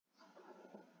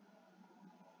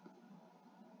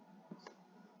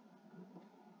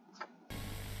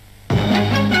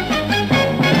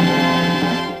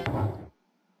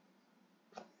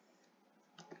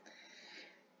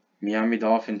Miami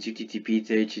Dolphins UTTP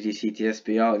THDC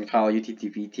TSBL and Kyle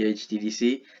UTTP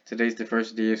THDDC. Today's the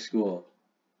first day of school.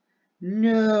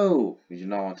 No! We do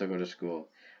not want to go to school.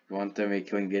 We want to make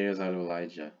killing videos out of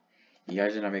Elijah. You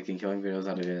guys are not making killing videos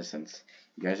out of innocence.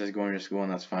 You guys are just going to school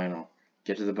and that's final.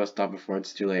 Get to the bus stop before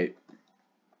it's too late.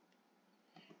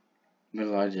 But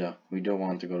Elijah, we don't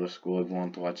want to go to school. We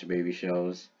want to watch baby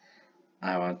shows.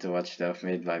 I want to watch stuff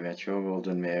made by Metro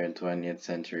Golden Mayer and 20th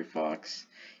Century Fox.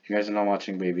 You guys are not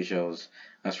watching baby shows.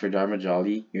 As for Dharma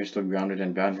Jolly, you're still grounded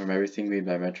and banned from everything made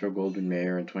by Metro Golden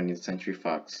Mayer and 20th Century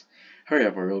Fox. Hurry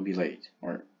up or you'll be late.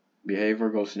 Or behave or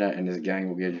Ghostnet and his gang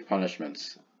will give you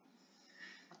punishments.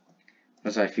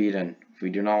 As I feed in,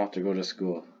 we do not want to go to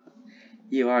school.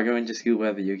 You are going to school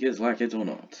whether you kids like it or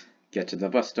not. Get to the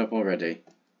bus stop already.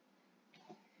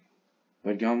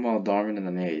 With Gumball, Darwin, and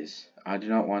the Nays, I do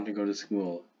not want to go to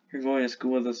school. You're going to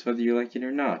school with us whether you like it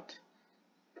or not.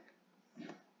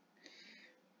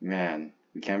 Man,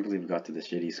 we can't believe we got to the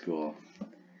shitty school.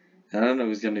 I don't know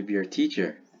who's going to be our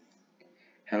teacher.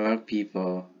 Hello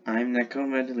people, I'm Neko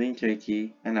Madeline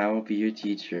Turkey, and I will be your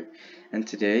teacher. And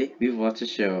today, we will watch a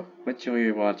show. What show are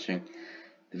you watching?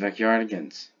 The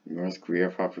Backyardigans, North Korea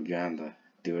Propaganda,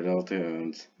 Doodle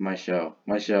Tunes, my show,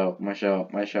 my show, my show,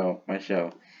 my show, my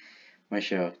show. My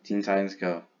show, Teen Titans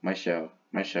Go, my show,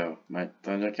 my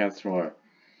Thundercats Roar.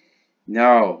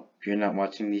 No, you're not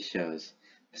watching these shows.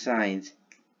 Besides,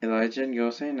 Elijah and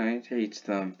Ghost Knight hates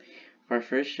them. For our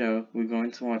first show, we're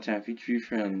going to watch Happy Tree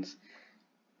Friends.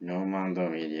 No, Mondo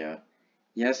Media.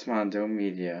 Yes, Mondo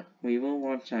Media. We will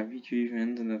watch Happy Tree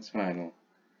Friends and that's final.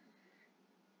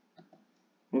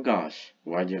 Oh gosh,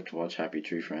 why do you have to watch Happy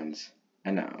Tree Friends?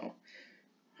 I know,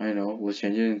 let's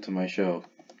change it into my show.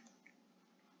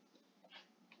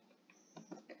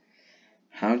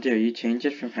 How dare you change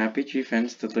it from Happy Tree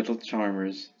Friends to Little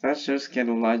Charmers? That show scared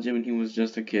Elijah when he was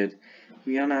just a kid.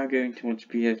 We are now going to watch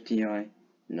BFTI.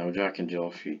 No, Jack and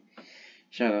Jolfie.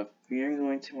 Shut up. We are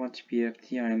going to watch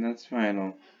BFTI and that's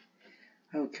final.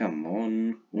 Oh, come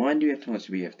on. Why do you have to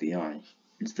watch BFTI?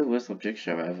 It's the worst object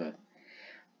show ever.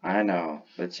 I know.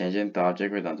 Let's change it into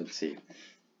object redundancy.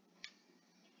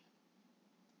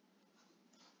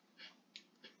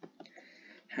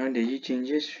 How did you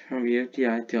change it from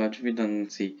BFTI to object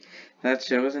redundancy? That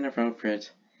show is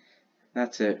inappropriate.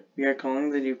 That's it. We are calling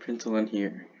the new principal in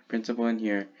here.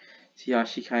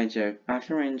 Tsuyoshi Kaijo.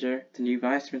 After Ranger, the new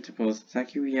vice principals,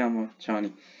 Sakuyama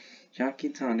Chani,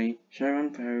 Yakitani,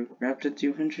 Sharon Po, Raptor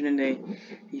 208,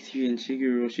 E3 and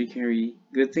Shiguro Shikari.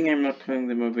 Good thing I'm not calling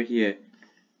them over here.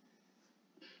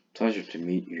 Pleasure to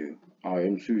meet you. I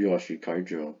am Tsuyoshi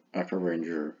Kaijo, After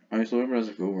Ranger. I served as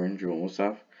a Go-Ranger almost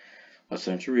half a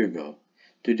century ago.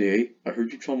 Today, I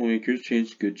heard you troublemakers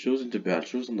changed good shows into bad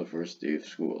shows on the first day of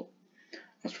school.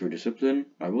 As for discipline,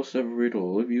 I will separate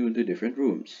all of you into different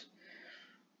rooms.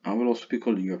 I will also be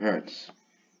calling your parents.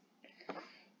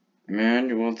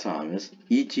 Emmanuel Thomas,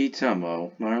 E.G.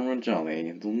 Tamo, Myra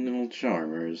Jolly, the Little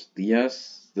Charmers,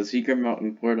 the Secret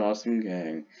Mountain Port Awesome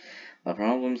Gang, the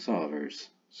Problem Solvers,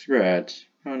 Scratch,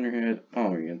 Thunderhead,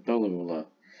 Tommy, and Tallulah.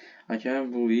 I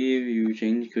can't believe you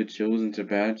changed good shows into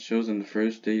bad shows on the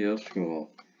first day of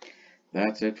school.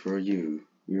 That's it for you.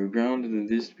 You're grounded and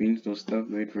this means no stuff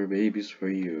made for babies for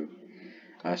you.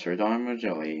 As for Dharma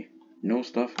Jelly, no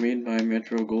stuff made by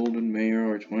Metro Golden Mayer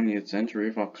or 20th Century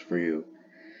Fox for you.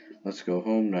 Let's go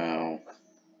home now.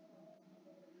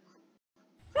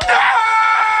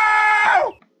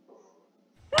 No!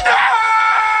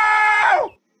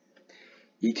 No!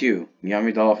 E2,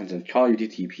 Miami Dolphins, and Call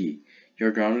UTTP.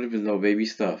 You're grounded with no baby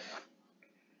stuff.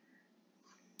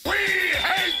 We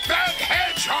hate that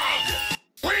hedgehog!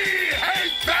 We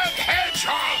hate that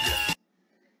hedgehog!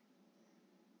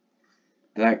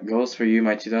 That goes for you,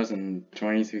 my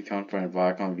 2023 counterpart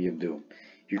Viacom V of Doom.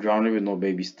 You're grounded with no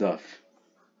baby stuff.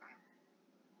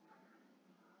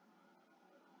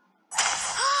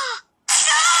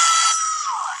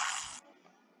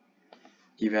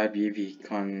 You bad BV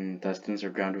contestants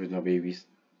are grounded with no babies,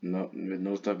 with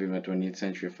no stuff in my 20th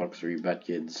Century Fox for you bad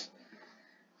kids.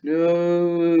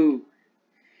 No!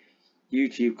 You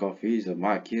cheap coffees of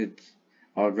my kids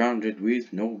are grounded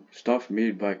with no stuff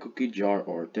made by Cookie Jar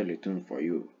or Teletoon for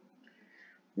you.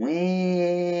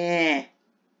 Wah!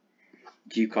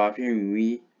 Cheap coffee and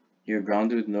me, you're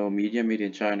grounded with no media made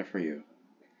in China for you.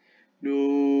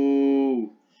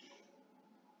 No!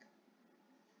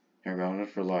 You're grounded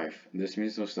for life. This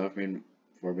means no stuff made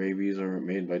for babies or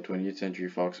made by 20th Century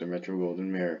Fox or Metro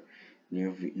Golden Mayer.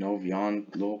 No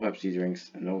Beyond, no Pepsi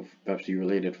drinks, and no Pepsi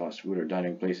related fast food or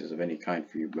dining places of any kind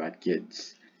for you bad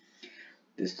kids.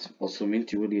 This also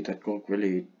means you will eat at Coke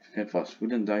related fast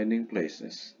food and dining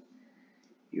places.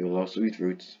 You will also eat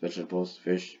fruits, vegetables,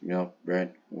 fish, milk,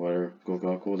 bread, water,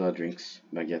 Coca-Cola drinks,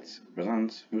 baguettes,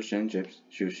 croissants, fish and chips,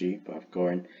 sushi,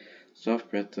 popcorn, soft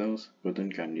pretzels, cotton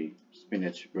candy,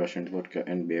 spinach, Russian vodka,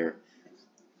 and beer.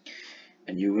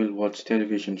 And you will watch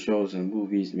television shows and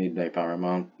movies made by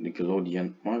Paramount,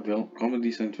 Nickelodeon, Marvel,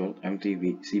 Comedy Central,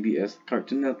 MTV, CBS,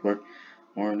 Cartoon Network,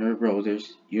 Warner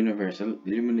Brothers, Universal,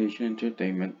 Illumination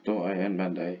Entertainment, Toei, and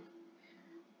Bandai.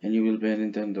 And you will play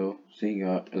Nintendo,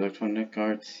 Sega, Electronic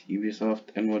Arts, Ubisoft,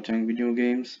 and Mojang video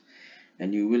games.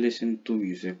 And you will listen to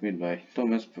music made by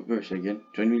Thomas Versailles,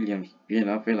 John Williams,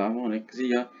 Vienna Philharmonic,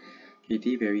 Zia,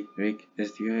 Katy Perry, Drake,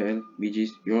 STIL, Bee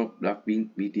Gees, Europe, Blackpink,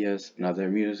 BTS, and other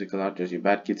musical artists you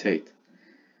bad kids hate.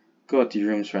 Go to your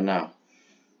rooms for now.